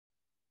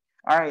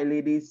All right,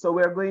 ladies. So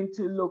we're going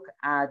to look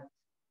at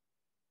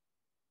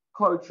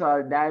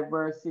cultural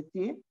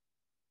diversity.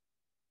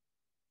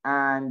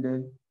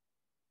 And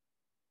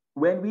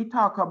when we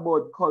talk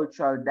about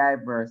cultural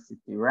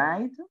diversity,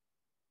 right?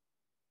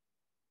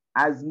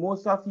 As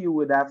most of you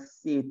would have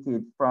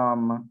stated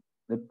from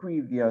the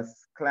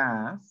previous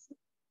class,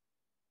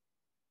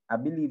 I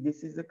believe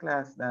this is the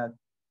class that,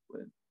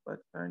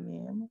 what's her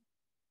name?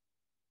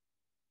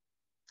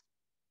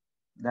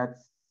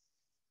 That's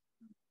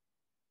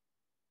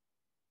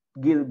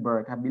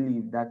Gilbert. I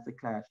believe that's the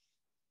class.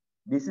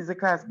 This is the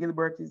class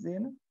Gilbert is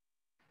in?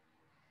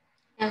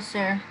 Yes,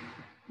 sir.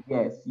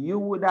 Yes, you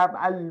would have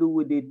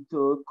alluded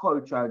to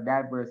cultural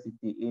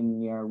diversity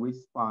in your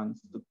response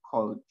to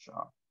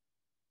culture.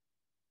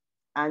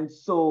 And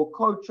so,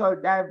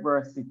 cultural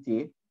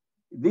diversity,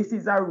 this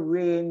is a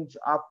range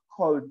of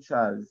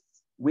cultures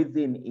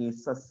within a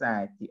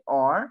society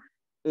or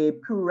a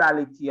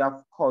plurality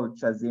of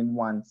cultures in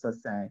one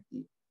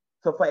society.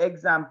 So, for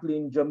example,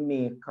 in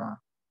Jamaica,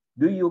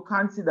 do you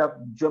consider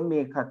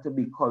Jamaica to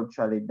be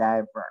culturally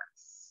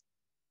diverse?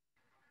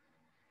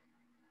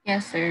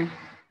 Yes, sir.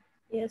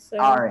 Yes,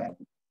 All sir. right.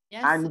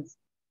 Yes. And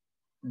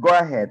go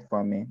ahead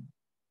for me.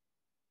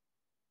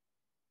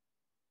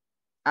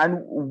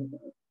 And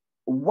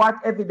what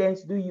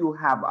evidence do you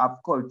have of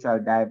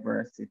cultural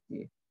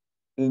diversity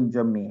in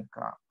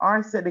Jamaica?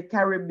 Or say the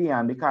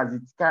Caribbean because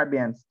it's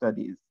Caribbean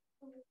studies.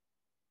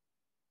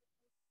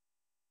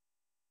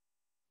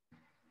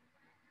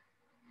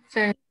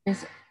 Sir,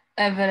 there's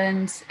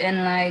evidence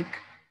in like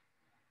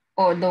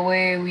or the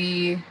way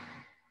we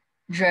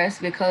dress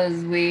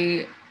because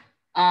we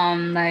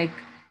like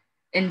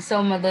in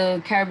some of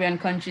the Caribbean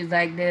countries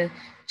like the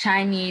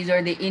Chinese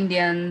or the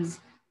Indians,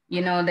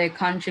 you know, they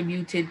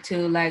contributed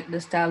to like the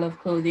style of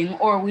clothing,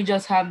 or we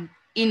just have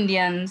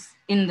Indians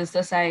in the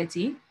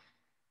society.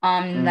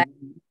 Like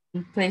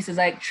Mhm. places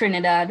like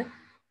Trinidad,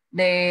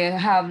 they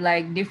have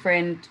like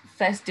different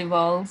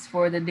festivals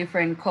for the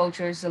different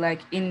cultures. So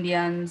like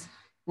Indians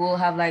will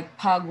have like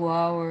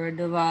Pagua or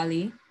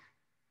Diwali,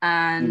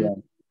 and Yeah.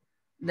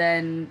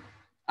 then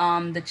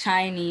the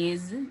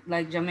Chinese,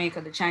 like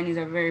Jamaica, the Chinese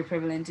are very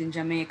prevalent in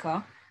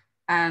Jamaica,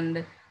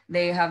 and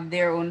they have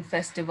their own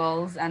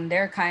festivals, and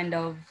they're kind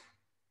of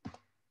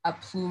a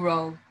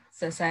plural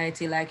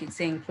society, like it's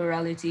saying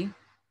plurality,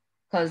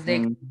 because they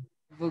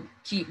Mhm.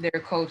 keep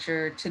their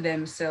culture to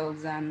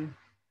themselves, and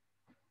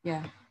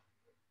yeah.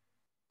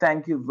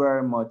 Thank you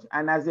very much.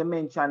 And as you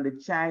mentioned, the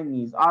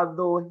Chinese,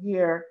 although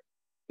here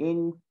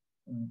in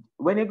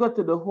when you go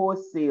to the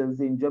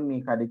wholesales in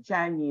Jamaica, the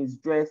Chinese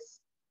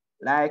dress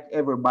like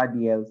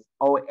everybody else.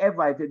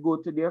 However, if you go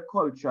to their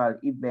cultural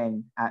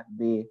event at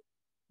the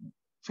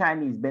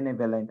Chinese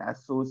Benevolent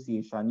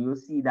Association, you'll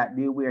see that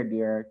they wear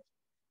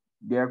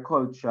their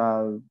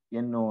cultural,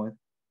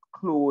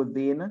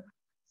 clothing.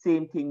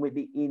 Same thing with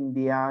the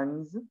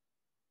Indians.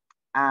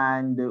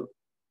 And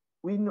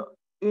we know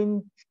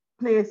in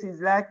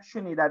places like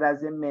Trinidad,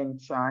 as you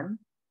mentioned,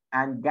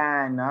 and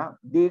Ghana,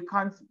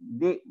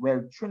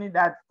 well,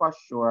 Trinidad for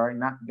sure,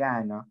 not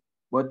Ghana,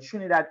 but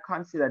Trinidad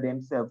consider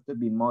themselves to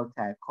be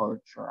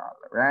multicultural,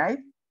 right?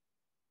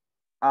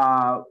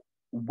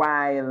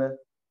 While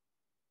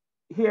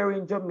here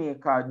in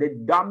Jamaica, the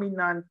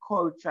dominant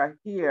culture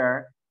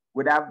here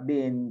would have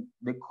been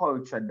the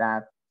culture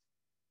that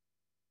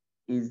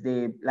is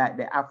the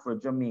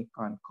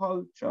Afro-Jamaican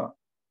culture.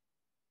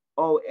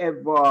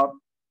 However,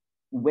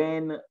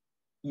 when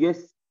you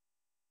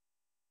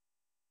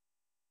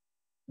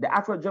the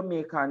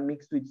Afro-Jamaican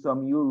mixed with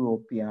some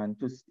European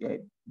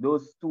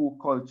those two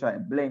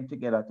cultures blend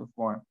together to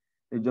form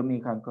the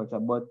Jamaican culture.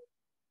 But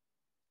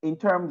in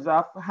terms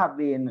of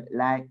having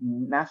like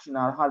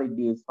national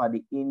holidays for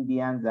the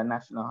Indians and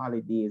national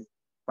holidays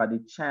for the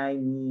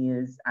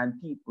Chinese and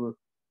people,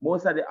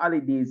 most of the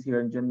holidays here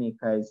in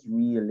Jamaica is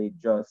really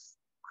just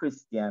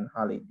Christian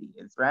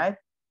holidays, right?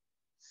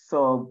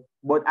 So,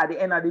 but at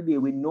the end of the day,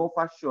 we know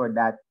for sure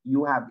that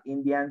you have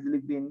Indians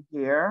living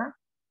here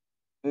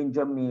in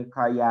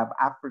Jamaica, you have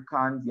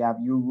Africans, you have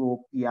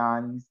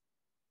Europeans,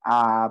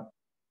 uh,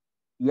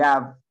 you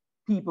have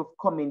people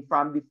coming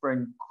from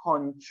different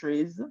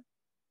countries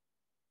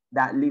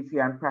that live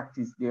here and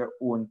practice their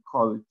own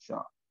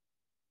culture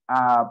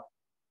uh,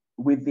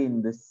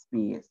 within the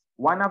space.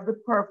 One of the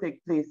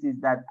perfect places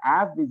that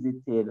I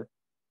visited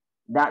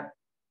that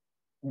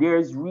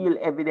there's real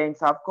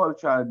evidence of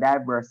cultural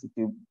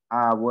diversity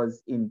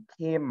was in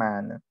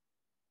Cayman.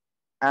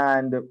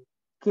 And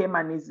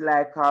Cayman is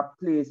like a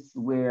place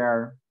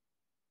where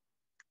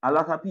a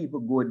lot of people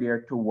go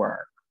there to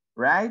work,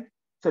 right?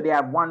 So they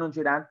have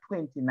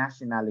 120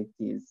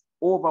 nationalities,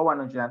 over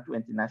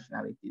 120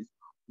 nationalities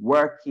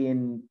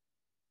working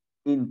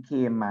in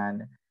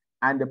Cayman,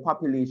 and the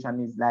population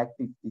is like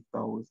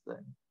 50,000.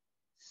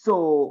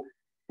 So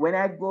when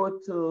I go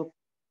to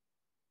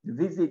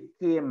visit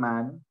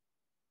Cayman,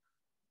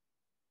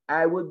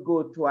 I would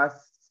go to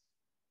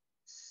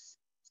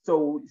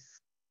so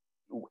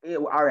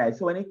all right.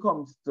 So when it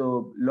comes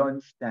to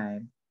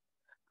lunchtime,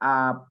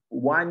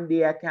 one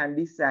day I can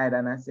decide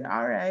and I say,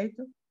 all right,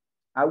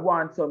 I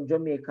want some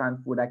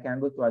Jamaican food, I can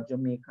go to a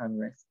Jamaican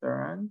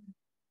restaurant.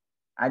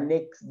 And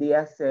next day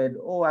I said,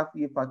 oh, I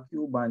feel for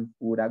Cuban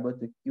food, I go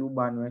to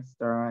Cuban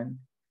restaurant.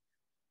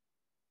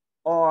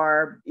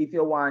 Or if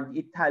you want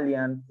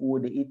Italian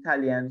food, the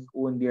Italians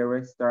own their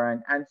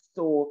restaurant. And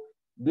so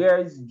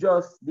there's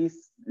just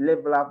this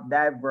level of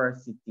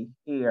diversity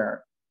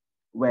here.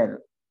 Well,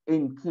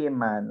 in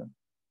Cayman.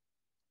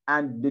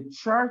 And the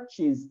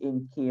churches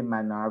in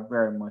Cayman are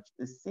very much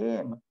the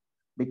same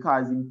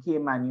because in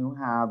Cayman you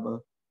have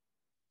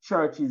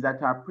churches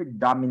that are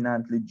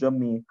predominantly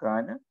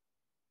Jamaican,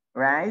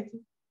 right?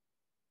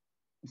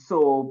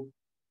 So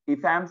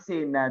if I'm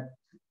saying that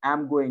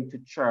I'm going to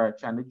church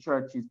and the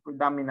church is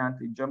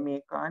predominantly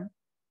Jamaican,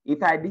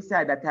 if I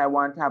decide that I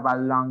want to have a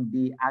long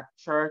day at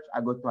church,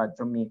 I go to a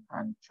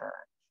Jamaican church,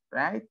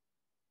 right?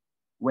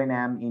 When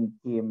I'm in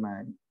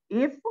Cayman.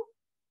 If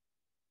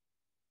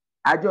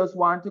I just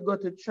want to go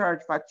to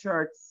church for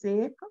church's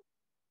sake,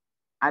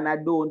 and I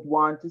don't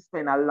want to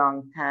spend a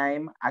long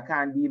time. I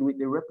can't deal with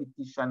the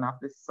repetition of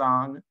the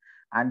song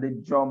and the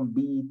drum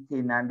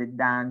beating and the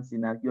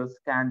dancing. I just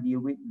can't deal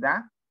with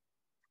that.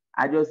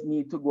 I just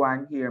need to go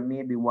and hear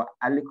maybe what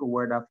a little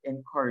word of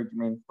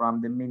encouragement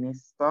from the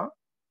minister.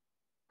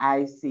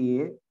 I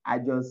say, I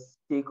just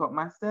take up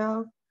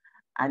myself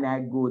and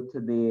I go to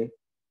the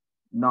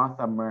North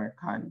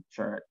American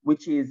church,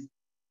 which is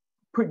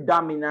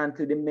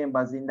predominantly the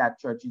members in that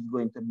church is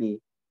going to be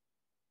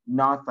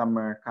North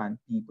American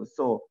people.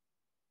 So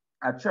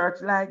a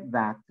church like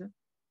that,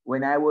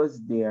 when I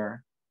was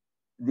there,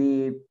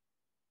 the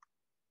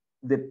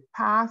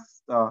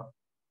pastor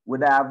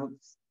would have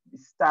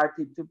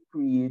started to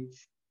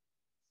preach,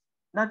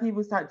 not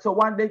even start. So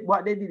what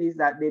they did is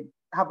that they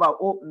have an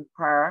open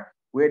prayer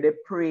where they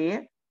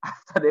pray.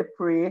 After they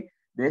pray,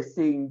 they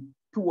sing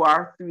 2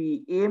 or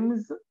 3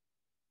 hymns.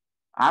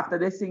 After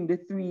they sing the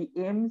 3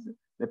 hymns,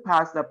 the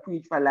pastor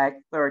preach for like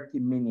 30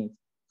 minutes,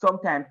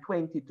 sometimes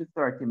 20 to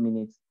 30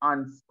 minutes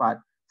on spot.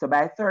 So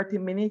by 30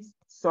 minutes,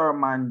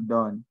 sermon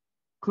done.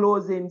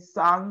 Closing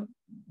song,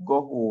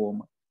 go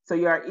home. So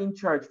you're in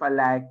church for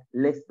like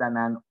less than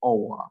an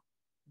hour.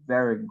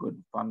 Very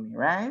good for me,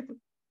 right?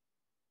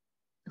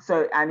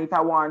 So, and if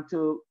I want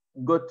to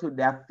go to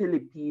the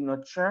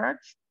Filipino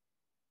church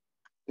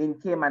in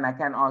Cayman, I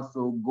can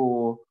also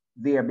go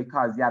there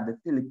because you have the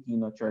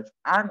Filipino church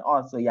and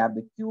also you have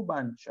the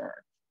Cuban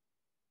church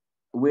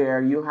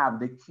where you have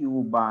the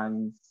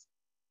Cubans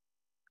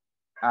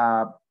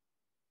uh,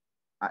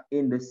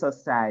 in the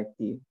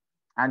society.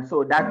 And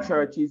so that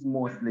church is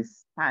mostly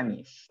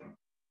Spanish.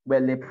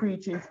 Well, they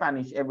preach in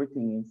Spanish,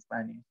 everything in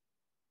Spanish.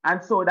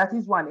 And so that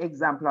is one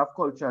example of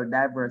cultural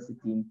diversity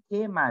in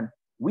Cayman.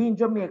 We in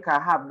Jamaica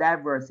have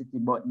diversity,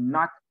 but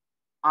not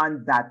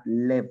on that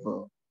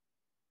level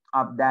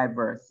of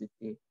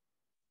diversity.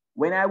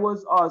 When I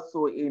was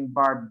also in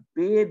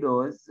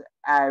Barbados,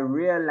 I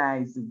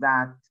realized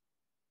that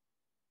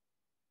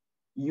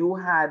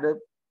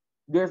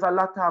there's a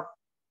lot of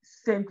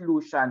St.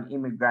 Lucian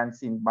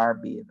immigrants in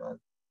Barbados.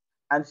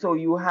 And so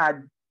you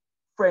had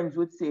friends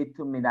would say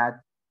to me that,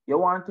 you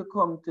want to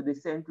come to the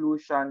St.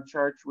 Lucian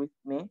church with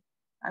me?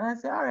 And I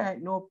say, all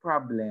right, no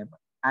problem.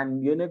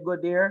 And you go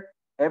there,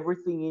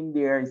 everything in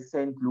there is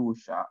St.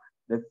 Lucia.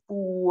 The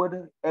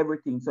food,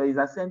 everything. So it's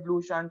a St.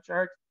 Lucian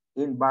church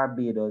in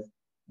Barbados.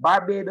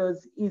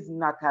 Barbados is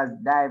not as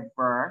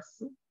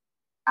diverse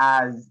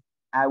as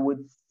I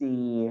would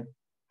say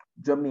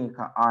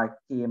Jamaica or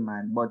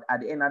Cayman, but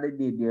at the end of the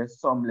day, there's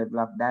some level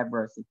of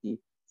diversity,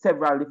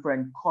 several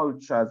different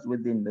cultures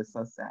within the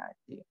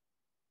society.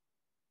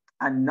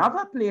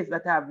 Another place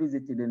that I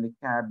visited in the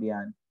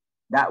Caribbean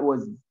that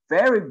was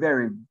very,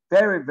 very,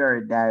 very,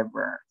 very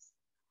diverse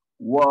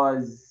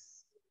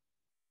was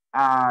the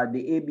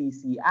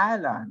ABC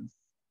Islands.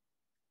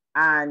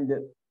 And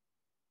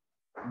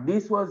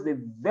this was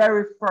the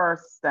very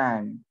first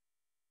time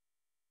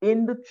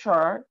in the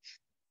church.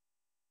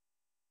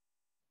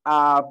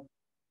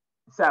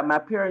 So my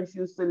parents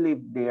used to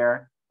live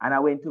there, and I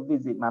went to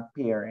visit my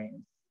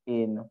parents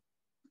in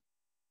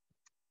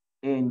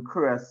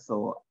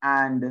Curacao,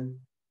 and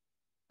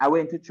I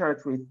went to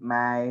church with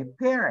my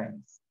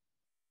parents.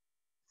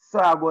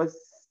 So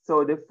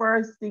the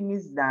first thing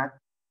is that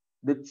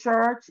the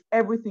church,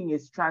 everything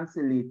is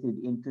translated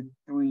into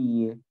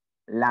 3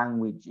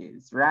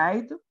 languages,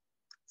 right?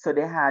 So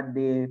they had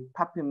the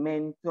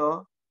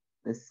Papiamento,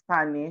 the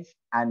Spanish,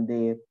 and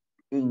the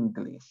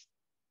English.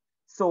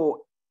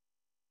 So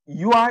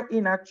you are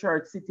in a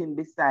church sitting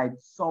beside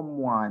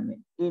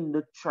someone in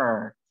the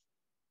church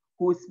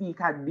who speak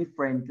a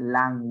different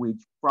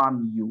language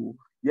from you.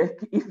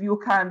 If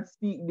you can't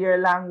speak their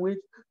language,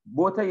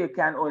 both of you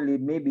can only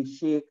maybe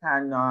shake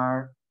hand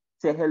or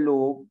say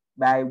hello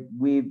by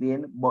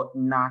waving, but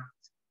not,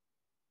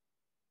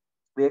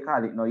 they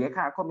call it no, you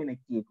can't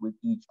communicate with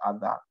each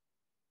other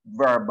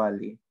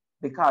verbally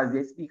because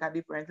they speak a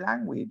different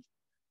language.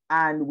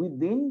 And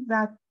within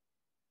that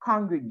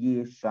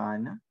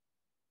congregation,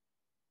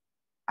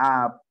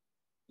 uh,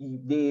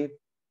 they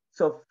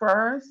so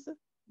first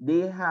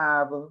they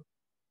have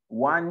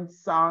one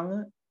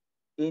song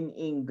in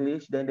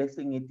English, then they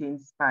sing it in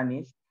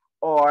Spanish,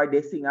 or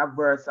they sing a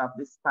verse of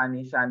the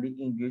Spanish and the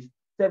English.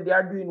 So if they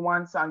are doing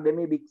one song, they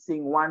maybe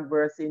sing one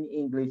verse in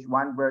English,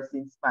 one verse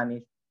in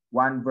Spanish,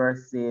 one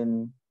verse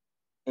in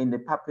the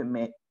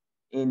Papiamento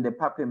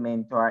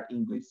or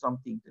English,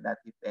 something to that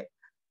effect.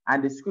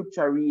 And the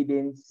scripture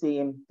reading,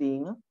 same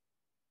thing.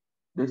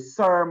 The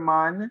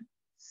sermon,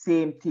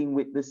 same thing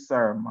with the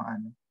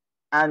sermon.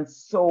 And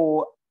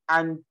so,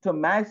 and to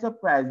my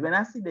surprise, when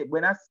I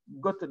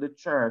go to the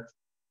church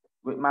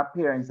with my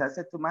parents, I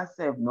said to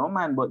myself, no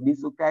man, but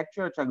this look like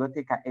church, I go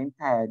take an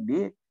entire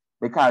day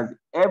because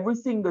every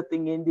single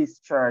thing in this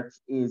church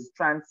is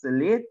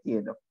translated.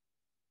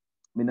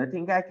 I don't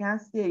think I can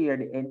stay here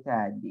the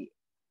entire day.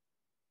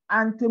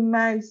 And to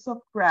my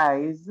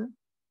surprise,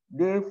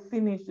 they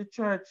finished the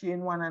church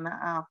in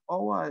 1.5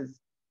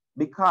 hours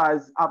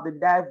because of the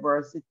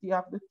diversity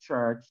of the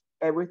church.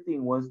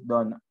 Everything was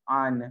done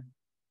on,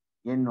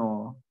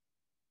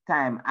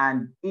 time.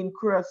 And in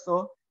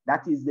Curacao,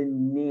 that is the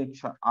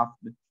nature of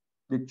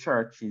the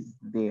churches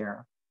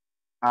there.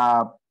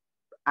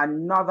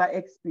 Another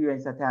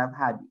experience that I've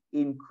had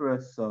in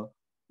Curacao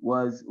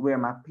was where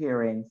my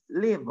parents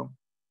live,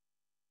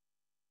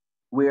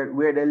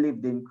 where they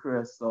lived in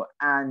Curacao,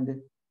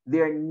 and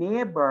their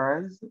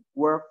neighbors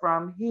were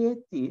from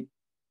Haiti,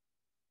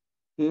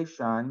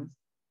 Haitians.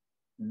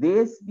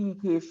 They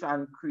speak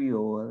Haitian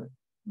Creole.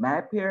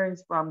 My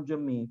parents from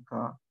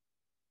Jamaica.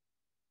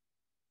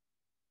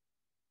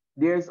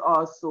 There's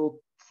also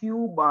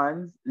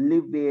Cubans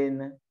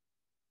living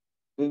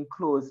in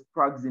close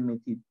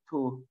proximity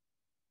to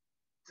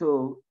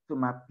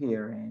my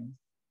parents.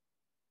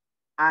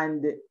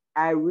 And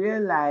I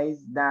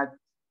realized that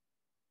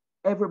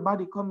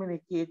everybody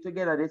communicate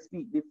together. They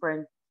speak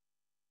different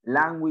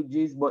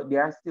languages, but they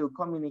are still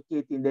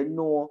communicating. They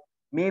know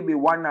maybe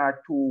 1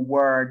 or 2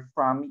 words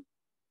from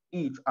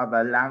each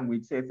other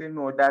language. So if you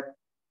know that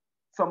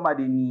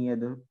somebody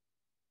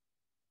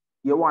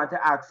you want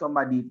to ask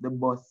somebody if the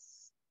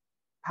bus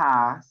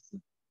pass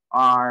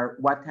or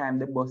what time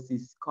the bus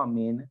is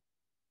coming,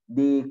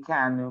 they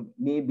can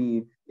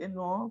maybe,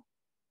 know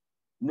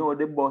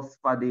the bus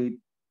for the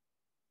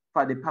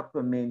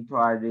Papiamento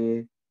or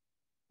the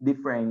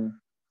different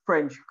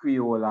French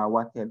Creole or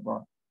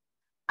whatever.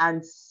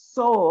 And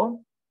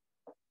so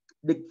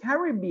the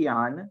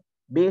Caribbean,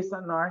 based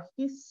on our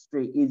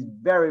history, is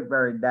very,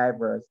 very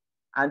diverse.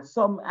 And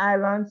some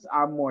islands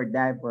are more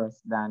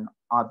diverse than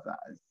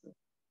others.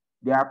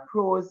 There are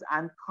pros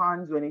and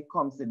cons when it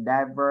comes to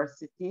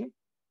diversity.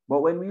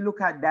 But when we look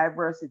at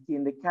diversity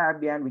in the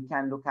Caribbean, we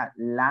can look at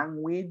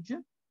language,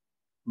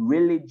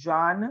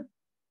 religion,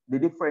 the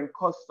different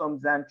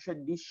customs and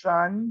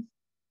traditions,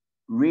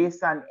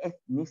 race and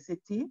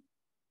ethnicity,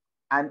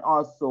 and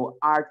also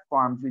art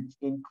forms, which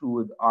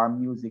include our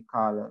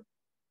musical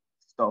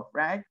stuff,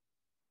 right?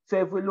 So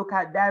if we look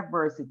at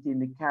diversity in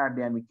the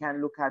Caribbean, we can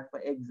look at, for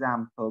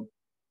example,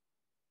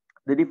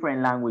 the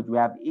different language. We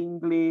have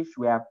English,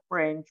 we have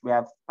French, we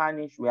have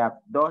Spanish, we have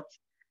Dutch.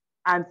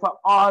 And for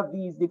all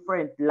these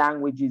different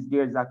languages,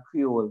 there's a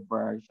Creole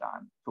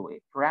version to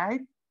it,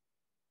 right?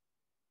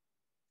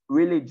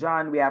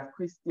 Religion, we have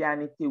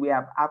Christianity, we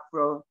have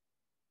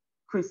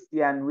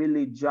Afro-Christian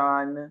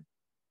religion,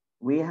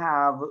 we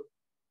have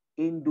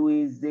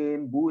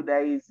Hinduism,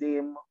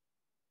 Buddhism,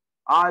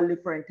 all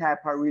different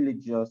type of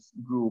religious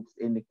groups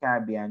in the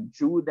Caribbean,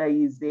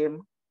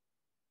 Judaism,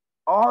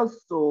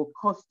 also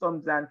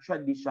customs and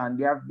tradition.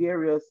 There are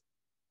various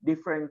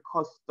different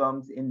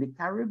customs in the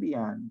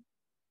Caribbean.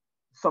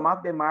 Some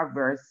of them are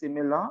very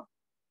similar,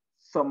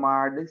 some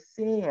are the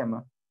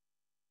same.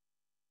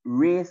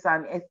 Race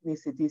and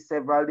ethnicity,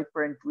 several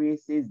different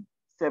races,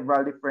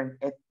 several different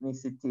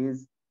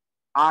ethnicities,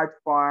 art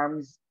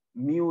forms,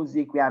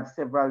 music, we have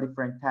several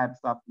different types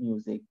of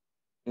music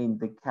in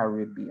the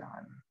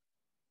Caribbean.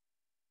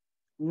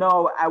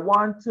 Now, I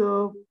want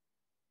to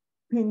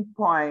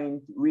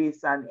pinpoint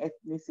race and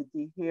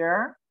ethnicity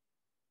here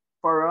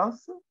for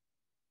us.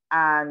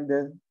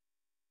 And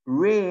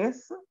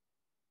race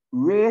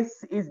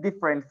is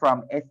different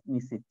from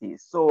ethnicity.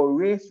 So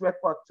race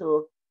refers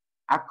to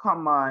a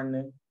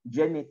common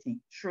genetic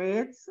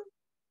traits,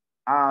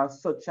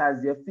 such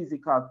as your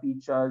physical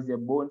features, your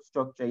bone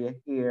structure, your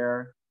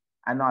hair,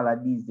 and all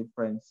of these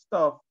different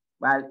stuff.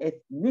 While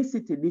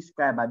ethnicity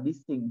describes a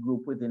distinct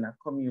group within a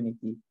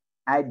community,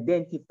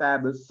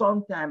 identifiable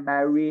sometimes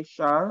by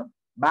racial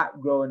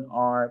background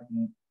or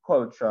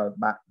cultural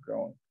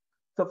background.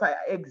 So for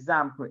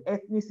example,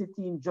 ethnicity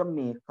in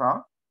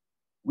Jamaica,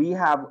 we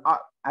have,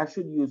 I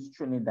should use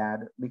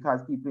Trinidad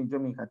because people in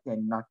Jamaica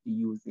tend not to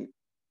use it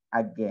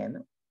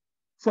again.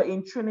 So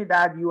in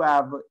Trinidad, you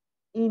have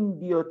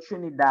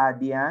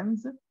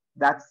Indo-Trinidadians,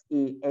 that's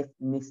a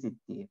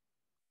ethnicity.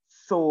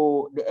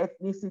 So the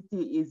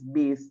ethnicity is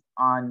based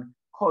on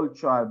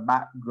cultural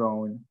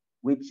background,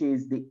 which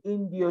is the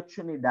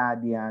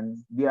Indo-Trinidadians.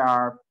 They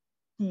are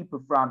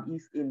people from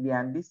East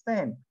Indian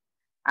descent.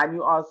 And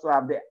you also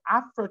have the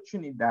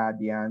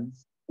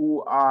Afro-Trinidadians,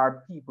 who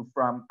are people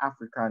from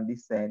African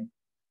descent,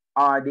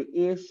 or the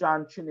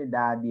Asian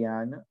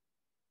Trinidadian,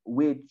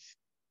 which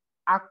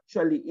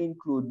actually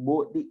include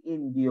both the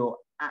Indio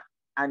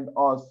and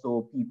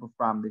also people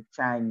from the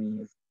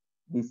Chinese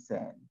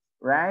descent,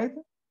 right?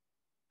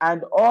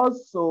 And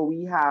also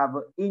we have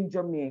in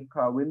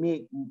Jamaica, we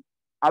make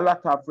a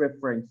lot of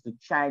reference to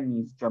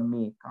Chinese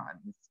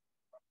Jamaicans,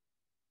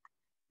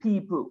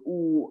 people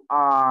who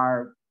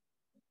are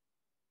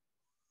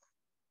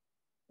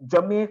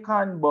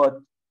Jamaican, but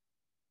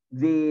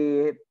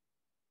they,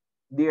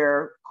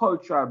 their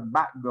cultural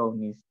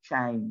background is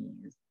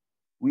Chinese.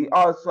 We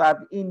also have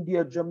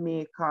India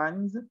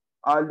Jamaicans,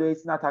 although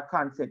it's not a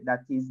concept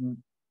that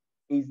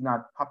is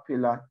not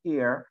popular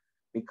here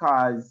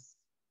because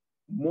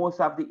most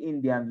of the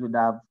Indians would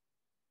have,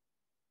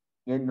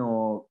 you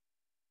know,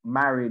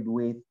 married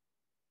with,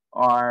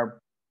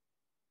 or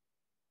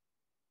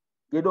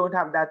they don't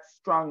have that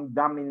strong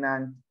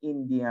dominant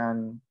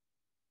Indian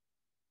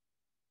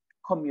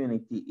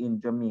community in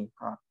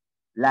Jamaica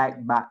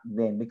like back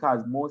then,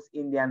 because most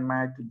Indian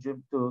married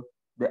to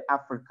the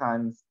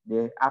Africans,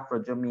 the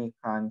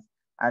Afro-Jamaicans,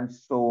 and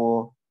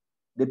so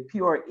the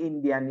pure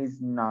Indian is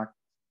not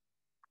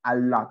a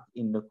lot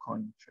in the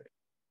country.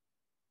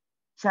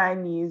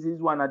 Chinese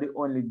is one of the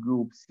only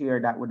groups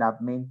here that would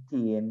have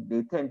maintained,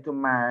 they tend to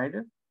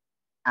marry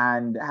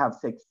and have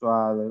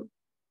sexual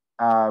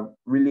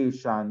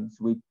relations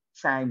with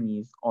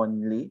Chinese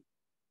only.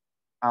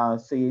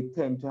 So you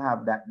tend to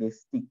have that they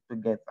stick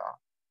together.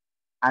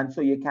 And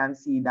so you can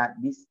see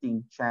that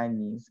distinct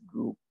Chinese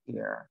group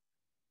here.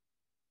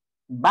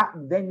 Back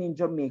then in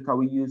Jamaica,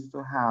 we used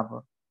to have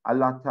a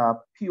lot of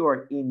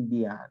pure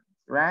Indians,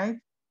 right?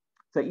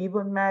 So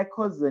even my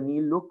cousin,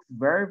 he looks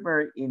very,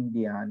 very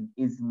Indian.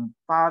 His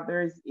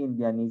father is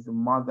Indian, his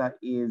mother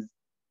is,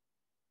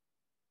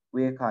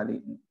 what you call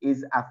it,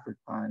 is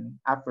African,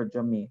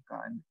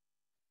 Afro-Jamaican.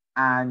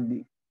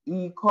 And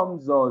he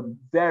comes out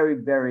very,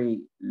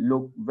 very,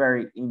 look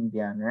very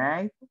Indian,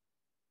 right?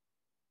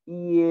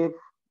 If,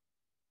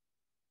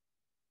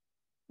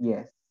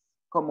 yes,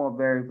 come out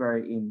very,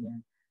 very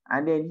Indian.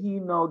 And then he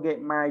now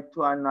get married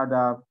to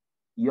another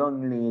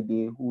young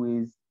lady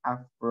who is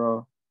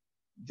Afro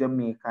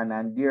Jamaican,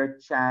 and their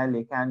child,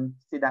 you can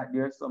see that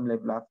there's some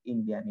level of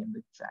Indian in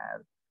the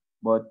child,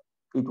 but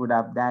it would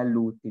have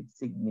diluted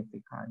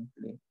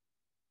significantly.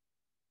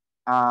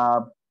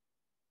 Uh,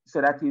 so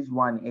that is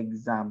one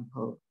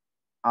example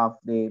of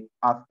the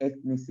of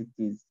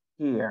ethnicities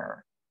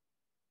here.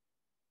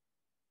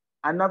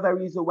 Another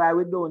reason why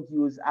we don't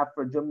use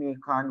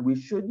Afro-Jamaican, we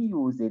should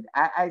use it.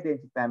 I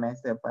identify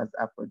myself as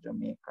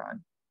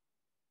Afro-Jamaican.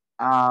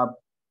 Uh,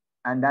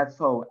 and that's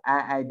how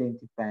I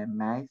identify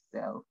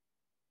myself.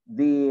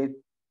 The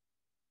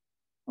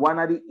one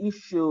of the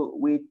issue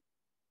with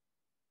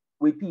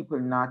people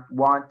not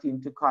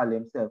wanting to call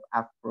themselves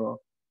Afro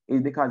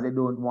is because they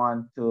don't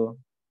want to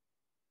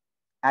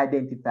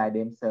identify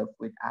themselves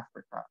with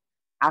Africa.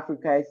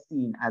 Africa is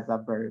seen as a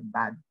very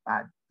bad,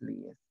 bad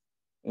place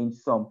in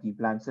some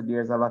people. And so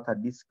there's a lot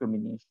of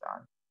discrimination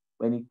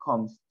when it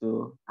comes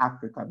to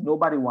Africa.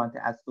 Nobody wants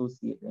to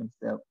associate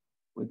themselves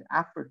with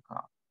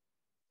Africa.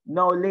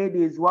 Now,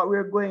 ladies, what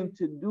we're going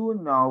to do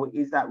now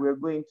is that we're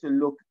going to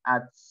look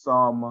at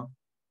some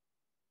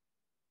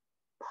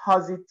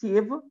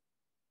positive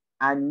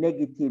and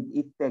negative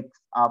effects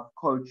of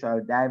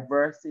cultural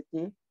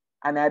diversity.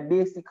 And I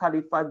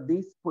basically, for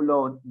this, pull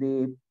out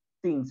the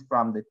things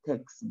from the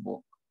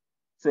textbook.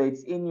 So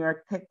it's in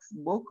your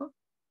textbook,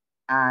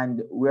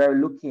 and we're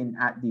looking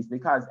at this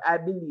because I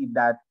believe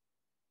that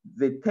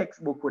the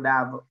textbook would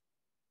have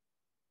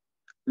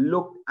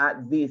looked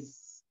at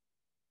this,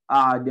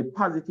 the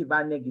positive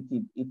and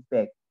negative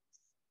effects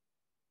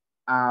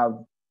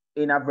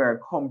in a very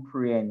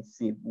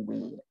comprehensive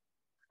way.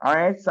 All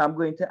right, so I'm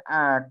going to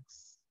ask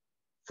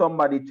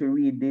somebody to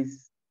read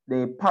this,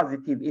 the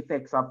positive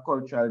effects of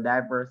cultural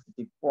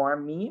diversity for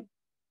me.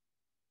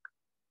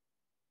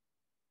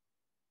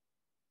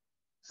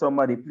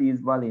 Somebody please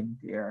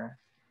volunteer.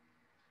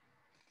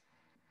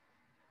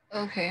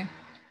 Okay.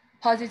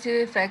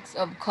 Positive effects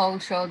of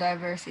cultural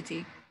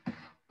diversity.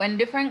 When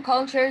different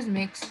cultures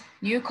mix,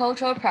 new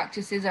cultural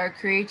practices are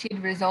created,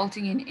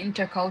 resulting in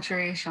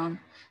interculturation,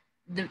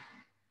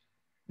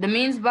 the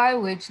means by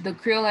which the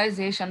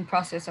creolization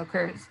process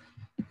occurs.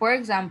 For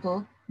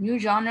example, new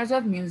genres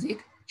of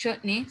music,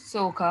 chutney,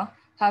 soca,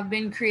 have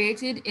been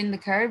created in the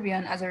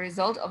Caribbean as a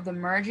result of the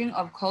merging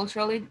of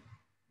culturally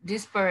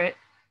disparate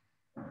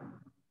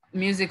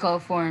musical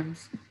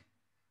forms.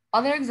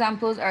 Other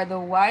examples are the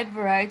wide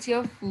variety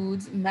of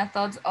foods,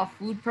 methods of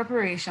food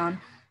preparation,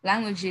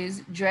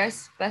 languages,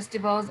 dress,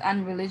 festivals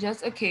and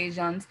religious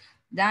occasions,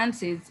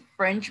 dances,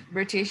 French,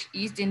 British,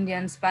 East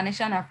Indian,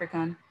 Spanish, and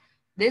African.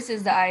 This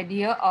is the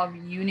idea of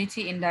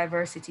unity in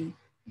diversity.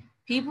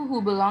 People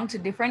who belong to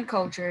different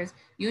cultures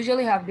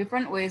usually have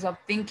different ways of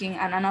thinking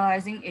and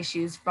analyzing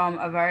issues from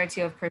a variety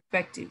of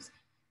perspectives.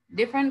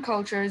 Different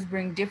cultures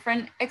bring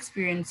different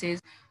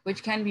experiences,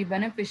 which can be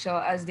beneficial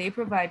as they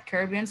provide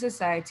Caribbean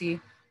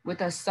society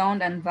with a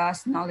sound and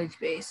vast knowledge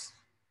base.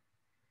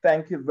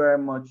 Thank you very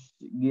much,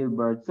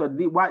 Gilbert. So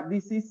what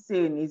this is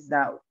saying is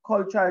that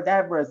cultural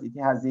diversity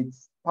has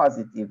its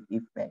positive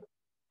effect.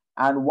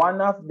 And one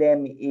of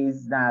them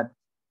is that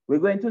we're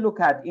going to look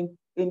at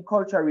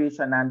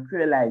inculturation and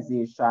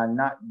creolization,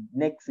 not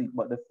next week,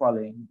 but the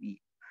following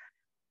week.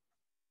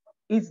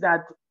 Is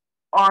that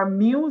our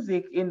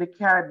music in the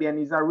Caribbean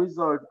is a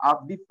result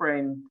of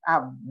different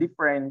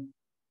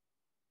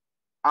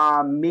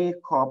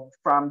makeup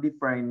from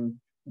different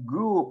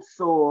groups.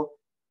 So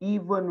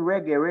even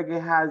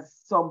reggae has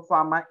some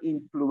form of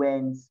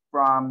influence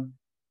from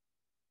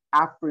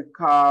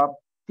Africa,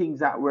 things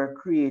that were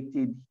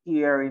created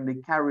here in the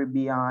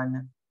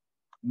Caribbean,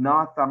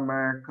 North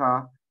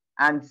America.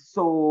 And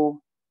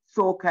so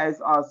soca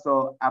is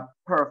also a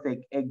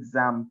perfect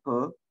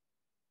example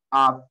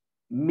of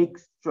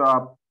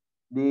mixture.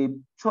 The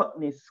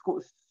chutney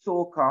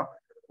soca,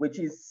 which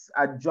is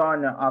a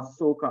genre of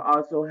soca,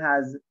 also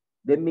has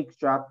the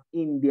mixture of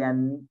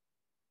Indian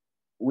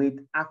with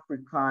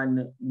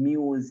African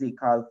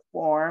musical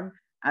form.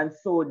 And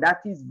so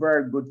that is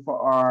very good for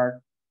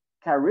our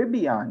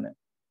Caribbean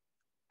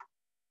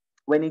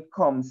when it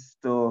comes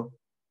to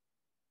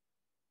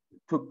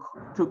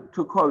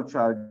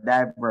cultural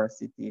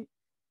diversity.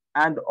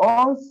 And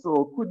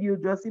also, could you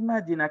just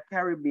imagine a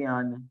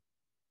Caribbean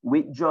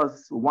with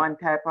just one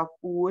type of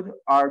food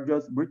or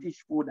just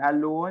British food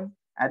alone?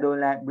 I don't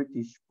like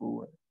British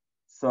food.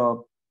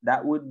 So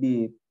that would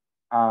be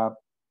a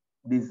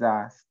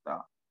disaster.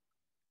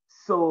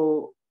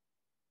 So,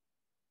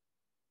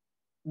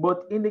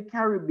 but in the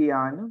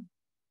Caribbean,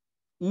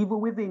 even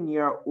within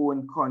your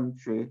own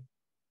country,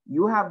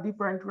 you have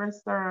different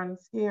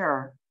restaurants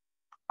here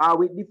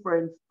with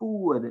different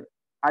food.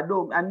 I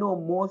know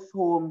most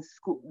homes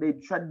cook the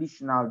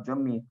traditional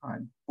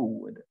Jamaican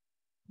food.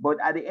 But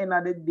at the end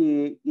of the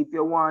day, if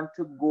you want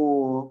to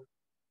go,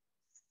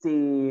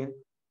 say,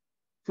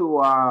 to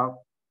a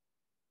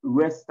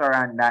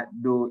restaurant that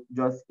do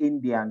just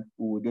Indian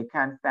food, you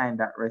can't find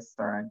that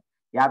restaurant.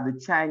 You have the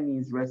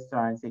Chinese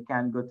restaurants, you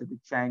can go to the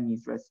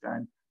Chinese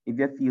restaurant if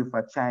you feel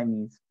for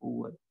Chinese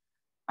food.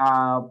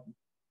 Uh,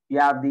 you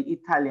have the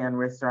Italian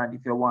restaurant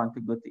if you want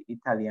to go to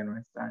Italian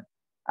restaurant.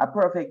 A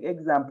perfect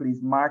example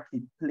is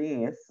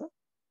Marketplace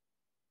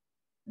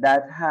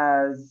that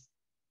has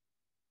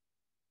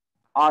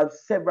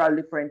several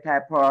different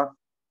type of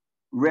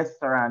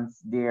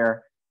restaurants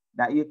there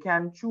that you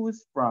can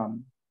choose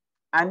from.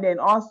 And then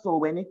also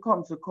when it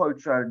comes to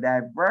cultural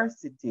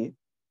diversity,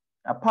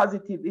 a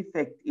positive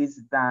effect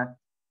is that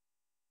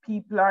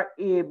people are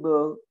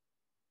able,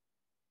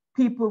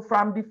 people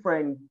from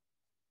different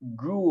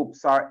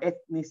groups or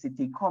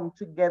ethnicity come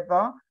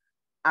together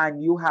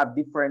and you have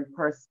different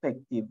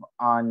perspective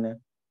on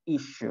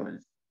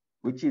issues,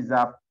 which is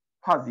a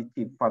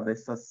positive for the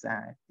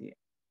society.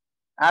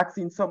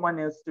 Asking someone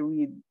else to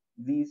read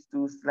these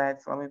two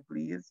slides for me,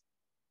 please.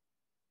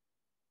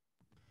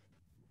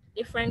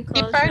 Different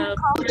Different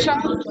culture.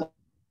 culture.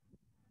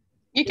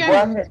 You Go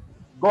can. ahead.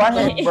 Go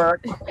ahead,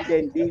 Bert.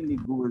 Then Daily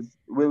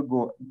will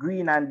go.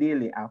 Green and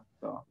Daily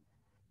after.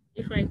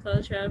 Different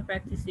cultural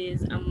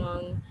practices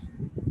among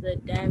the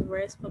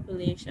diverse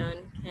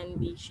population can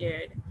be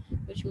shared,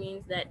 which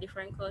means that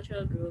different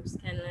cultural groups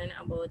can learn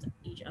about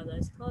each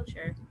other's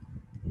culture.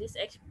 This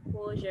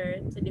exposure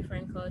to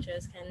different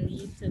cultures can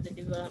lead to the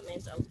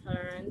development of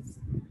tolerance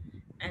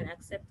and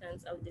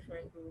acceptance of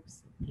different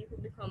groups. People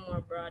become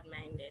more broad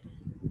minded.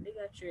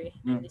 Bigotry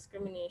and Mm.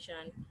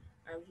 discrimination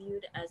are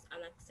viewed as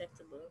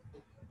unacceptable.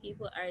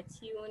 People are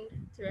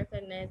tuned to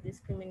recognize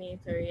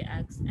discriminatory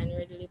acts and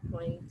readily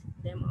point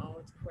them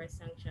out for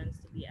sanctions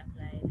to be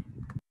applied.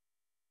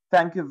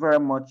 Thank you very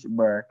much,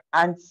 Bert.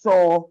 And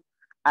so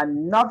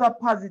another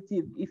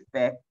positive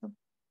effect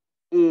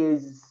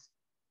is,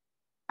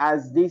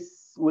 as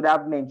this would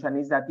have mentioned,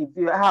 is that if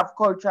you have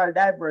cultural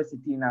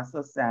diversity in a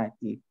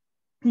society,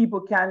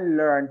 people can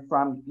learn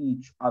from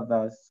each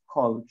other's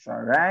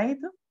culture, right?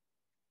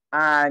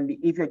 And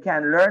if you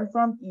can learn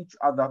from each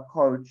other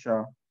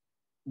culture,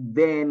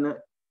 then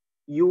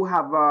you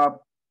have a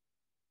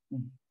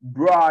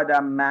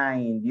broader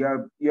mind.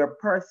 Your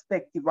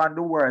perspective on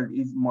the world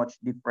is much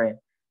different.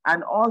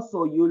 And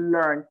also you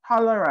learn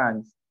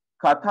tolerance,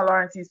 because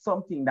tolerance is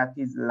something that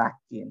is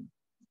lacking.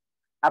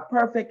 A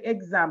perfect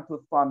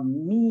example for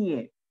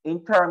me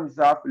in terms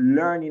of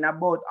learning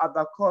about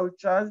other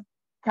cultures,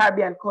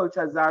 Caribbean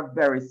cultures are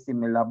very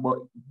similar but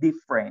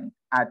different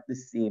at the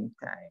same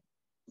time.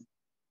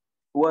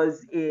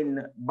 Was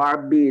in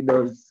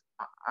Barbados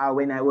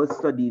when I was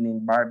studying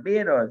in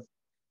Barbados.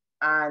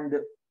 And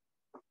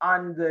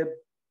on the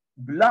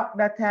block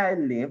that I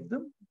lived,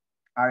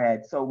 all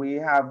right, so we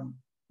have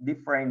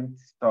different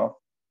stuff.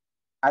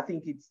 I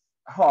think it's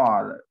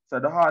hall. So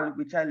the hall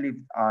which I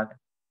lived on,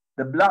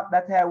 the block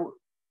that I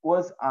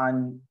was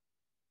on,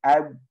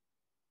 I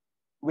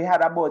we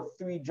had about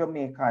 3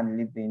 Jamaican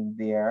living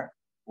there.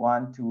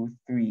 One, two,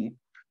 three.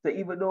 So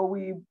even though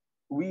we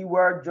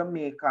were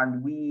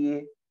Jamaican,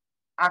 we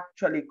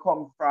actually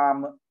come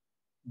from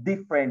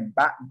different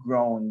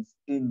backgrounds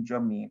in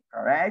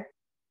Jamaica, right?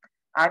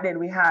 And then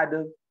we had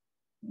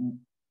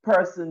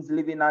persons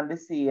living on the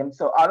same,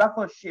 so all of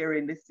us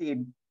sharing the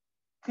same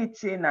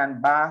kitchen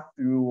and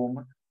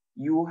bathroom.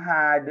 You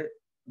had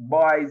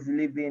boys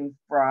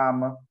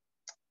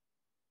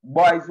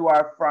boys who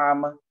are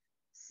from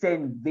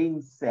St.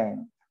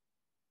 Vincent,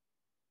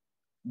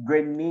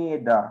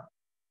 Grenada,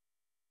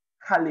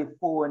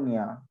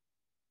 California,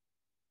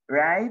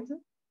 right?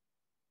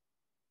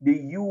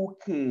 The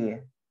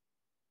UK,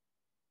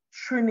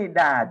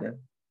 Trinidad,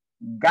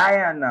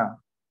 Guyana.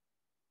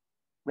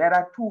 We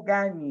had 2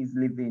 Guyanese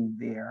living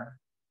there.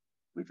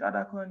 Which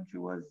other country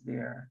was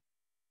there?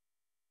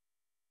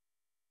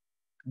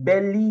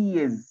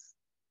 Belize,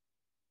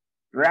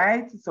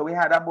 right? So we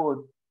had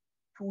about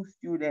 2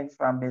 students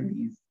from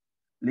Belize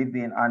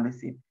living on the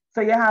same.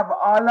 So you have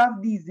all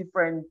of these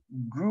different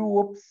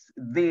groups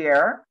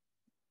there,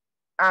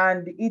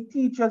 and it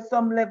teaches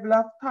some level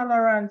of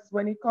tolerance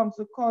when it comes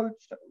to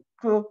culture,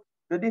 to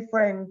the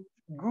different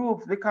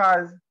groups,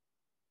 because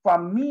for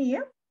me,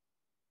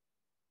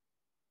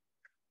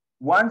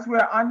 once we're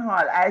on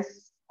hall, I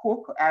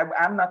cook.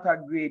 I'm not a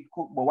great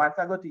cook, but once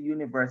I go to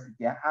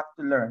university, I have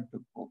to learn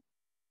to cook,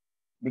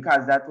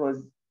 because that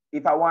was,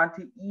 if I want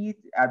to eat,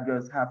 I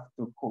just have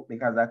to cook,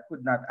 because I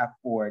could not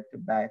afford to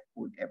buy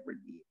food every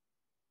day.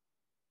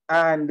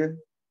 And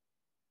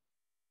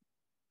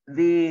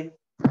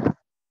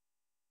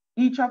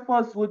each of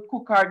us would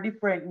cook our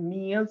different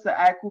meals. So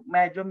I cook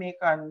my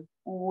Jamaican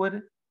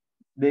food.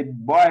 The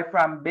boy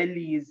from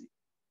Belize,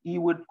 he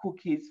would cook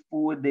his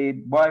food. The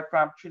boy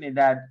from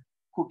Trinidad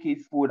cook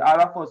his food. All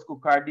of us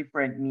cook our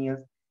different meals.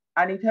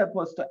 And it helps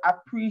us to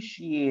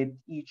appreciate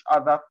each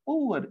other's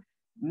food.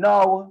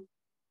 Now,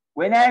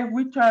 when I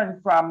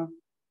returned from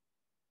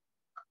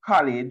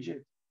college,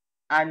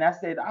 and I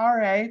said, all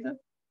right,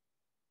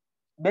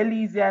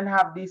 Belizean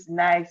have this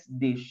nice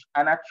dish,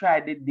 and I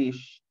tried the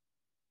dish.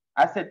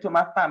 I said to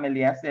my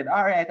family, I said,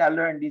 all right, I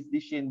learned this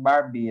dish in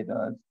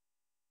Barbados,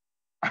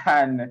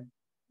 and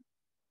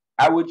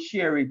I would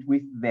share it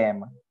with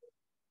them.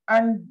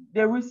 And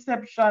the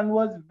reception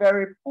was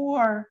very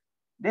poor.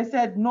 They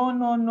said, no,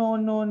 no, no,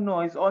 no,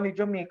 no, it's only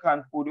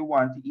Jamaican food we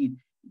want to eat.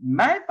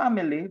 My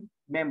family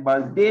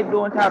members, they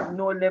don't have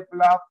no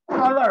level of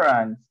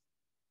tolerance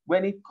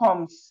when it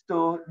comes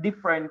to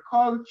different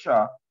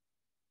culture,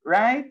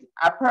 right?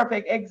 A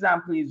perfect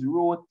example is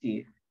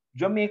roti.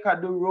 Jamaica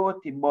do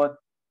roti, but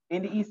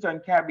in the Eastern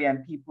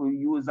Caribbean, people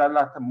use a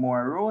lot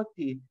more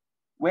roti.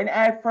 When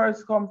I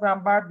first come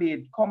back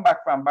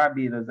from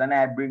Barbados, and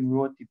I bring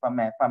roti for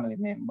my family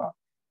member,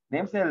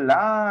 them say,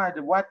 Lord,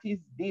 what is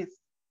this?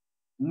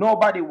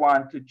 Nobody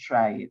want to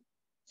try it.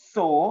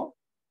 So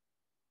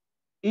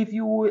if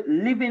you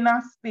live in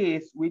a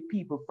space with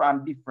people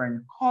from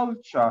different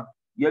culture,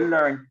 you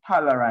learn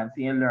tolerance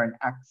and you learn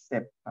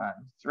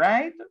acceptance,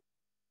 right?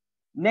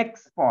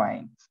 Next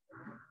point,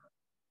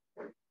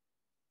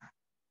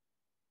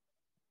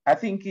 I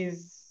think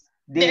is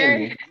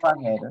daily. Go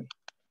ahead.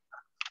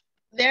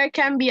 There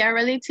can be a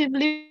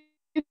relatively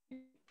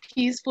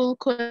peaceful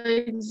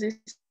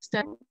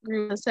coexistence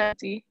group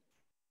society,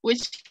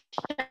 which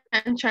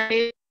can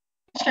translate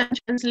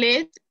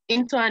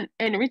into an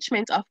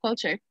enrichment of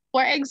culture.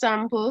 For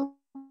example,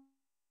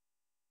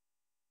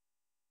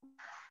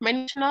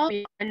 many national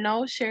are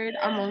now shared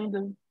among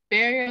the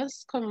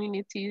various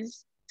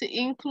communities to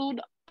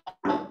include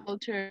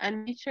culture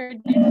and feature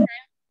different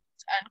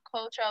and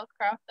cultural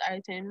craft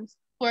items.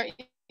 For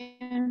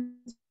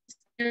instance,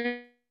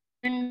 during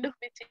the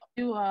festival of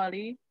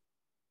Diwali,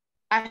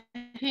 a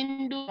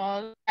Hindu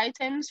doll,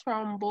 items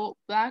from both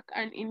Black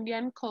and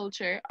Indian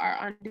culture are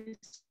on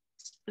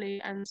display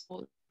and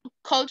sold.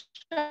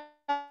 Cultural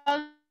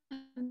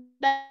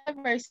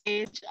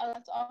diversity, which a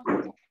lot of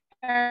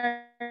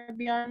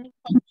Caribbean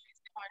countries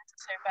want to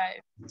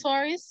survive.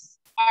 Tourists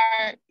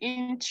are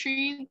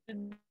intrigued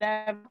with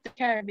the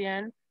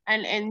Caribbean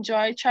and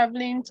enjoy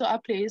traveling to a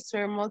place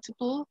where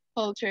multiple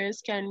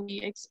cultures can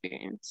be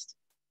experienced.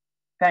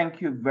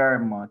 Thank you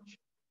very much.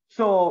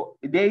 So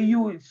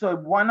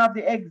one of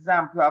the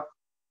example of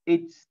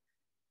it's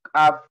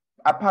of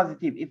a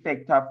positive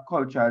effect of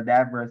cultural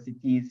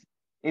diversities.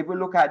 If we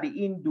look at the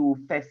Hindu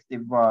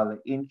festival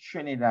in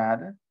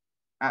Trinidad,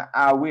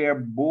 where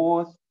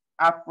both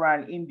Afro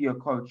and Indio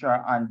culture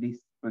are on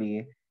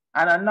display.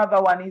 And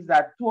another one is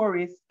that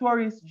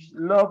tourists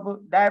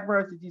love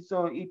diversity,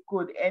 so it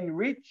could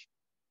enrich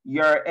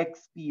your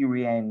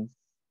experience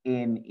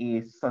in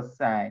a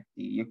society.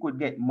 You could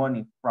get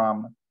money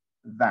from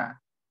that.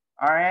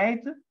 All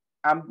right,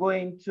 I'm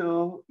going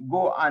to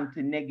go on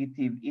to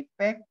negative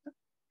effect.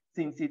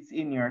 Since it's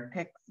in your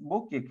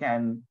textbook, you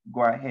can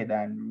go ahead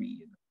and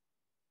read.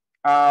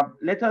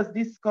 Let us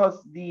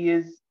discuss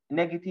these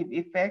negative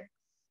effects.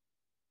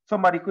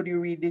 Somebody, could you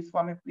read this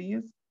for me,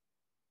 please?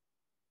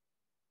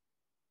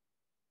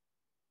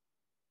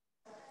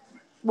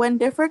 When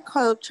different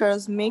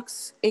cultures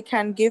mix, it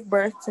can give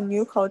birth to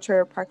new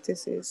cultural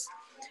practices.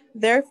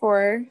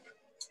 Therefore,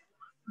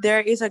 there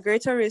is a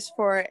greater risk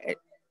for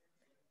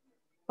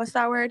what's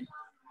that word?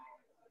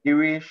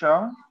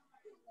 Erasure.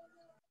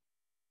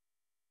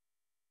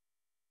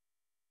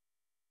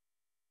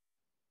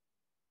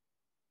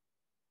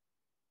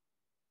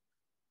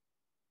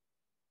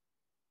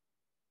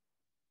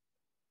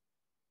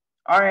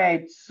 All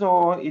right,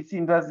 so it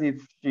seems as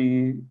if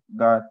she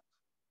got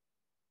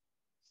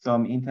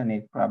some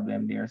internet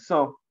problem there.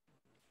 So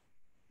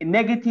a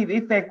negative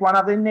effect, one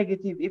of the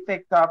negative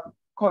effects of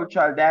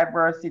cultural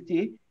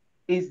diversity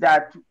is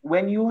that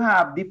when you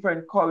have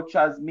different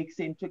cultures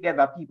mixing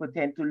together, people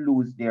tend to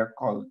lose their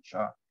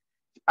culture.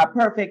 A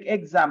perfect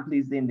example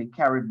is in the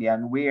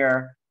Caribbean,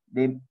 where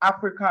the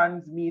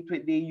Africans meet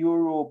with the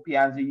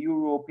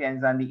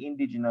Europeans and the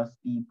indigenous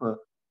people.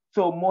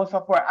 So most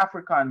of our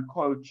African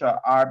culture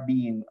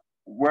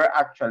were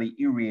actually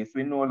erased.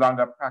 We no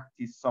longer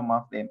practice some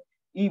of them,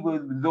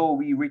 even though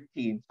we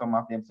retain some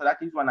of them. So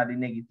that is one of the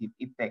negative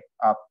effects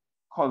of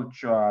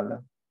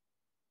cultural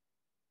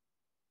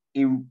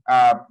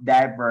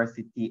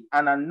diversity.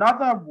 And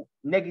another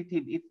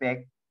negative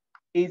effect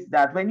is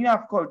that when you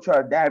have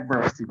cultural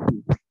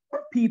diversity,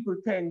 people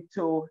tend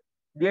to,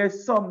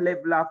 there's some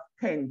level of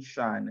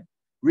tension,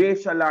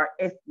 racial or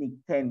ethnic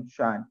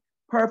tension.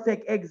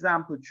 Perfect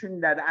example,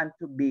 Trinidad and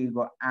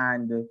Tobago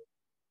and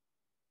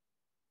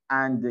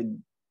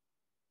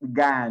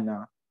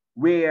Ghana,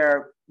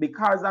 where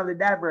because of the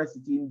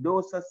diversity in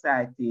those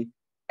societies,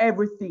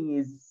 everything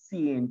is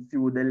seen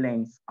through the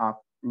lens of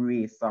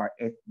race or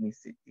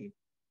ethnicity.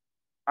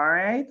 All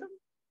right?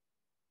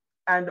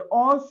 And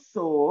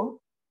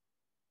also,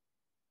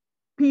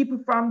 people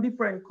from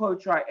different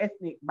cultural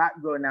ethnic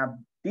background have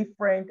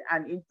different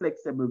and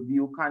inflexible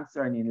view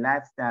concerning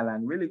lifestyle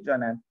and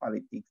religion and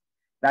politics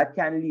that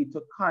can lead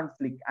to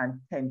conflict and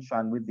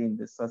tension within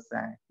the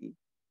society.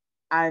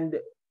 And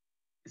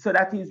so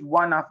that is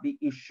one of the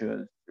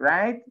issues,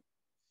 right?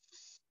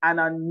 And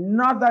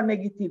another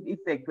negative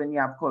effect when you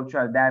have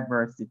cultural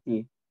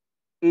diversity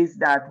is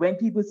that when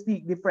people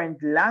speak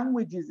different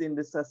languages in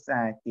the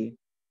society,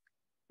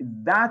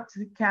 that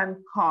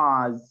can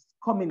cause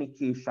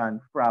communication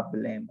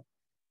problems,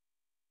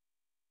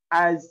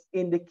 as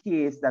in the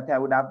case that I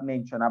would have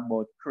mentioned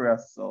about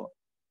Curacao.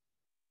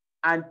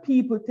 And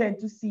people tend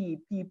to see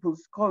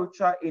people's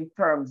culture in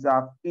terms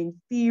of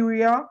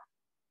inferior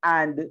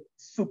and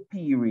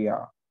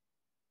superior.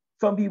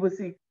 Some people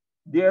see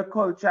their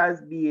culture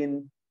as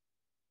being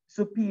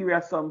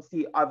superior, some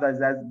see others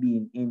as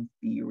being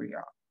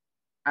inferior.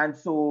 And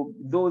so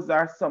those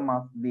are some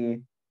of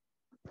the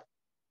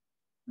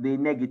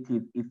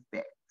negative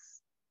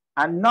effects.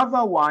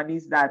 Another one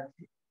is that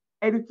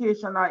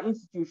educational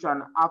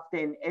institutions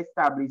often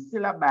establish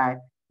syllabi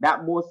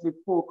that mostly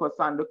focus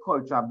on the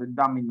culture of the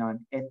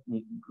dominant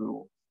ethnic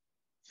group.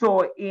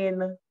 So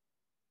in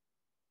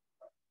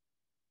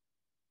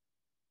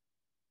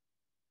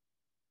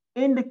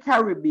the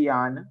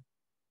Caribbean,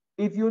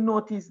 if you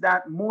notice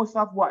that most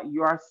of what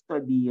you are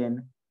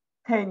studying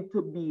tend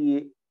to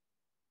be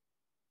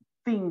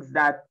things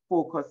that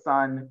focus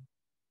on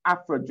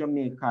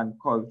Afro-Jamaican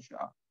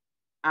culture,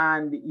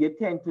 and you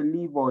tend to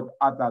leave out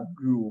other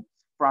groups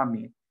from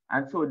it.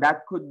 And so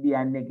that could be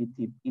a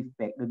negative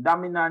effect. The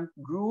dominant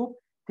group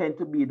tend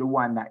to be the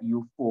one that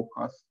you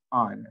focus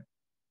on.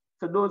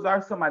 So those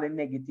are some of the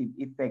negative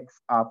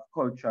effects of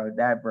cultural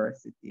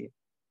diversity.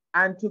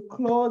 And to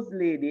close,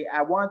 lady,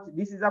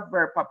 this is a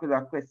very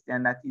popular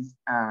question that is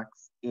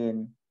asked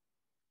in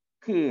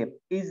Cape.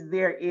 Is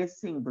there a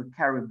single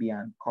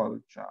Caribbean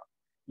culture?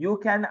 You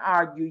can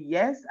argue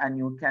yes, and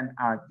you can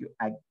argue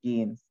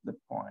against the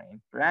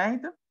point,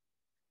 right?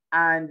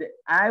 And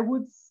I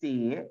would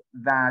say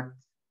that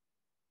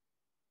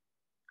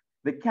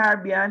the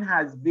Caribbean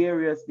has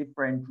various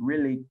different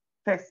really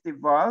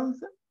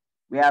festivals.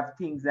 We have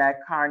things like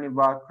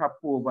Carnival,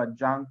 Crapova,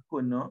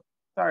 Jankuno.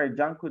 Sorry,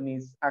 Jankuno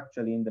is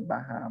actually in the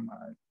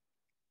Bahamas.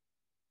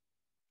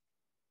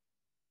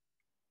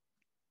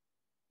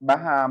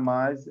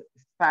 Bahamas,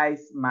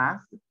 Spice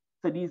Mass.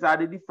 So these are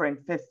the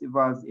different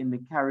festivals in the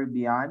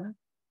Caribbean.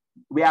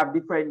 We have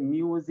different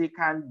music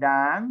and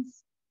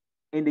dance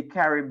in the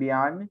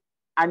Caribbean.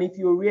 And if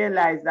you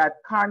realize that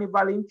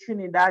Carnival in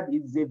Trinidad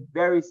is the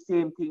very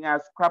same thing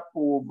as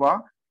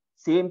Crapova,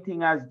 same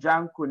thing as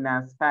Jankuno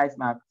and Spice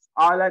Mass.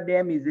 All of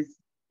them is this,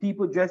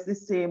 people dress the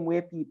same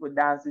way, people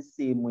dance the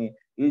same way.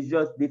 It's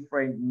just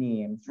different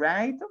names,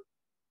 right?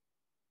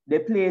 They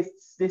play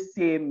the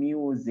same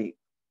music.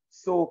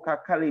 Soca,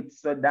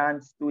 calypso,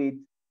 dance to it,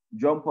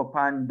 jump up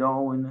and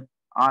down,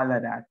 all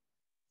of that.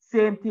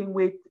 Same thing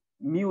with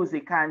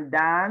music and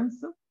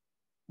dance.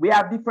 We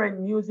have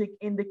different music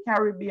in the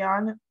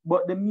Caribbean,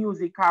 but the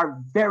music are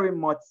very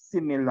much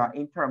similar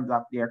in terms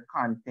of their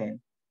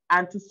content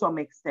and to some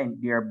extent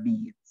their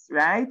beats,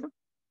 right?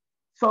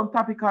 Some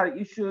topical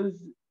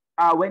issues,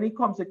 when it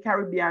comes to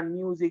Caribbean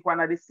music,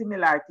 one of the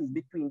similarities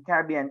between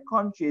Caribbean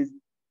countries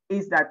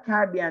is that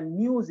Caribbean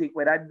music,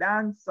 whether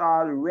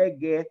dancehall,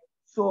 reggae,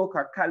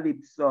 soca,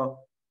 calypso,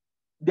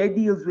 they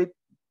deals with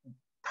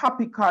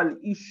topical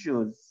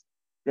issues.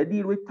 They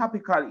deal with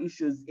topical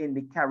issues in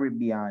the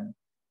Caribbean.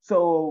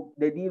 So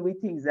they deal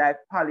with things like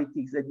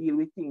politics, they deal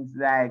with things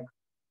like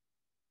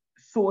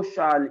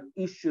social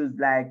issues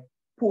like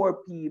poor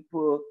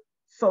people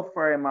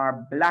suffering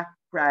or black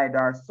pride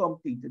or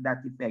something to that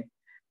effect.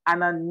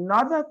 And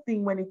another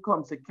thing when it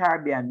comes to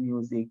Caribbean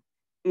music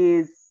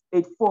is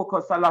it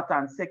focuses a lot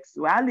on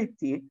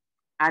sexuality,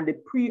 and the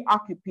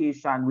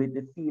preoccupation with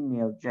the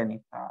female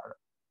genital,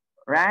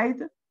 right?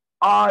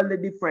 All the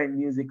different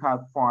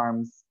musical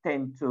forms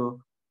tend to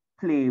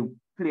play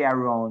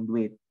around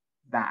with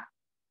that.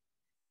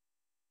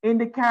 In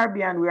the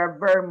Caribbean, we are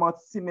very much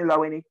similar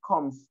when it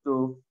comes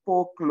to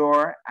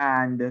folklore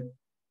and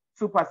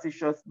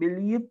superstitious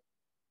belief.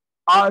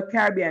 All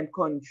Caribbean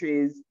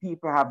countries,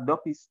 people have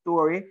Duppy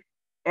story.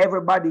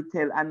 Everybody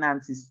tell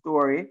Anansi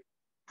story.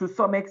 To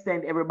some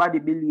extent, everybody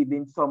believe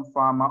in some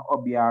form of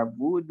Obi or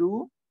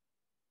voodoo.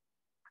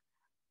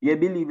 You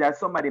believe that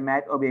somebody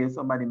might obey,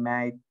 somebody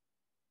might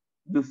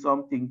do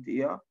something to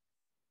you.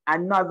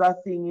 Another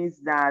thing is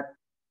that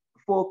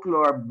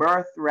folklore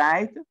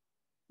birthright,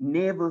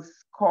 navel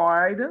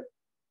cord,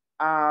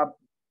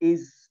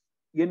 is,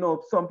 you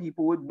know, some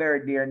people would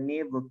bury their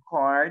navel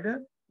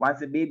cord.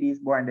 Once the baby is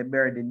born, they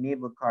bury the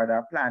navel cord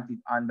or plant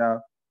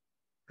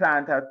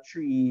a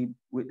tree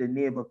with the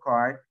navel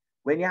cord.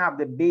 When you have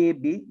the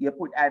baby, you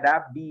put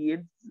either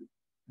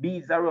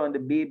beads around the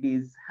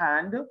baby's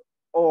hand,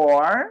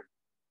 or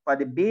for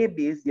the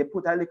babies, you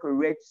put a little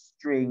red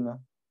string.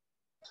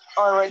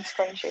 Or red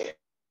string shape.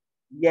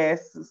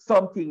 Yes,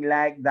 something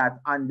like that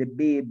on the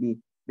baby,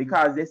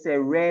 because they say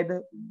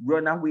red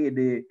run away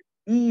the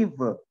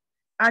evil.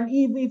 And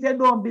even if you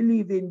don't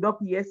believe in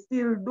Duppy, you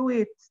still do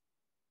it.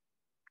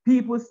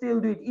 People still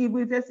do it.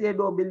 Even if you say you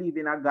don't believe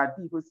in a God,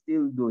 people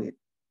still do it.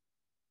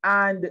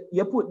 And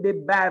you put the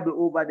Bible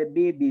over the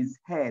baby's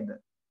head.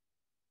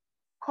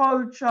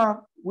 Culture,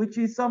 which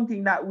is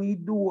something that we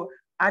do,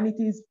 and it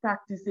is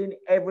practiced in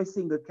every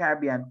single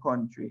Caribbean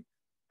country.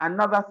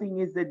 Another thing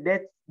is the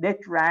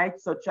death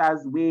rites, such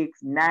as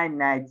wakes, 9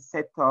 nights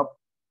set up.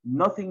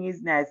 Nothing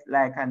is nice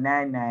like a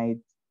 9 night,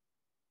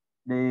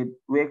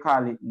 we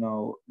call it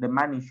now, the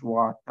Manish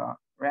water,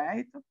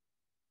 right?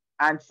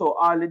 And so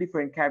all the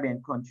different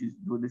Caribbean countries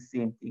do the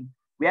same thing.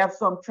 We have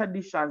some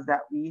traditions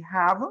that we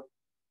have,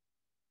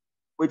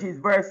 which is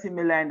very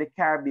similar in the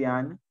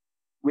Caribbean.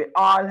 We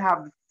all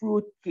have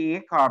fruit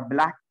cake or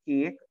black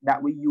cake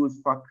that we use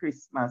for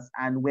Christmas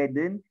and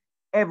wedding.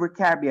 Every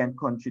Caribbean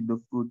country do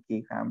fruit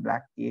cake and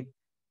black cake.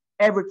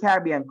 Every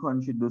Caribbean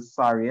country do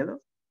sorrel,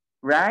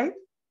 right?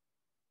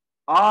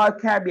 All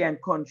Caribbean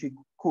country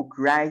cook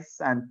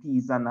rice and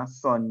peas on a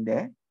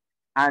Sunday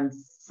and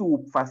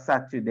soup for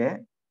Saturday.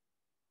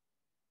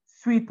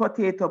 Sweet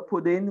potato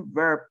pudding,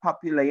 very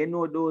popular. You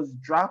know those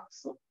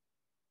drops?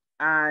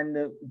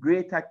 And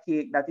greater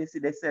cake that you see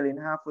they sell in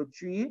half a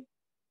tree.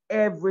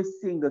 Every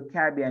single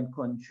Caribbean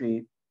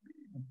country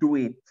do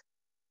it.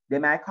 They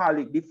might call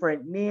it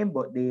different name,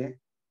 but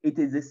it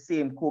is the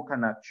same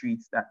coconut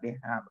treats that they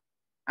have.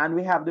 And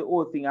we have the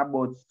whole thing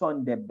about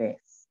Sunday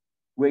best,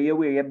 where you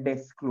wear your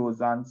best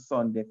clothes on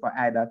Sunday for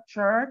either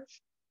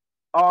church,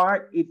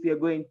 or if you're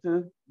going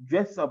to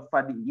dress up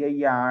for your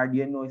yard,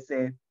 you know,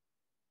 say,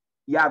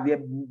 you have your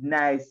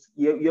nice,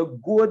 your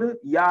good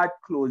yard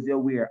clothes you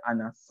wear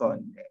on a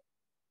Sunday.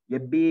 You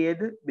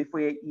bathe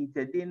before you eat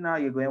your dinner,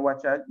 you're going to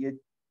watch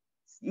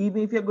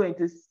even if you're going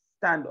to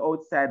stand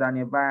outside on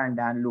your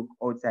veranda and look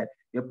outside,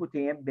 you're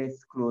putting your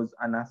best clothes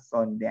on a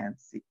Sunday and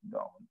sit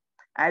down.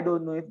 I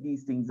don't know if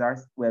these things are,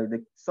 well,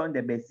 the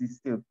Sunday best is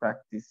still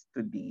practiced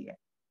today,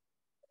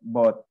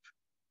 but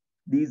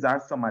these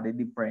are some of the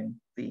different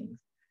things.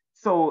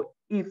 So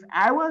if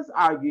I was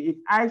arguing, if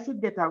I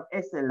should get an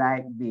essay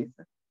like this,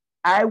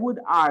 I would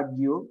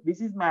argue,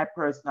 this is my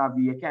personal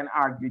view, you can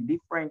argue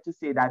different to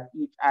say that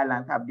each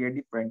island have their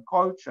different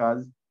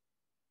cultures.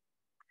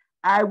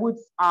 I would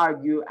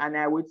argue and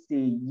I would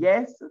say,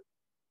 yes,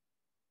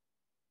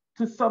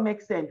 to some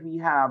extent we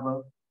have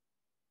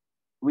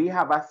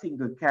a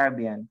single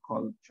Caribbean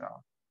culture.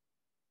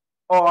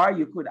 Or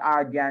you could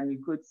argue and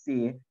you could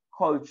say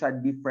culture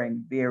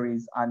different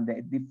varies on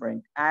the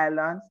different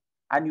islands,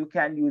 and you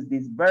can use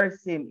this very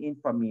same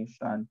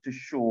information to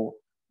show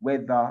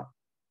whether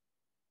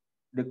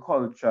the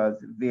cultures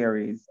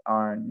varies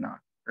or not,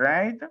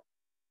 right?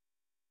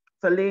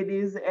 So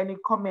ladies, any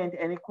comment,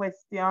 any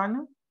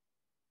question?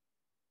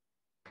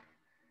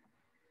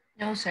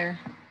 No, sir.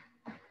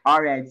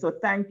 All right, so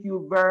thank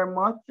you very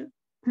much.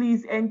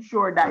 Please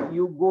ensure that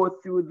you go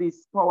through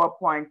this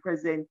PowerPoint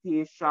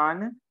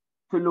presentation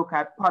to look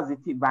at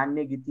positive and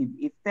negative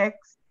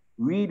effects.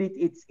 Read it,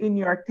 it's in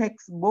your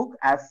textbook.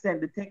 I've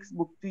sent the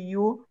textbook to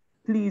you.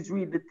 Please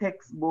read the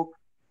textbook,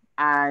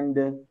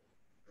 and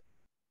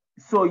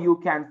so you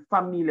can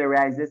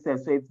familiarize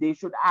yourself. So if they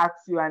should ask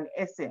you an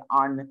essay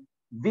on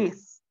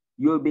this,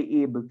 you'll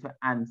be able to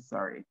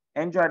answer it.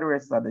 Enjoy the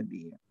rest of the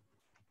day.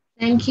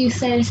 Thank you,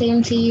 sir.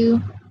 Same to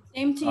you.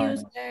 Same to you,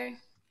 sir.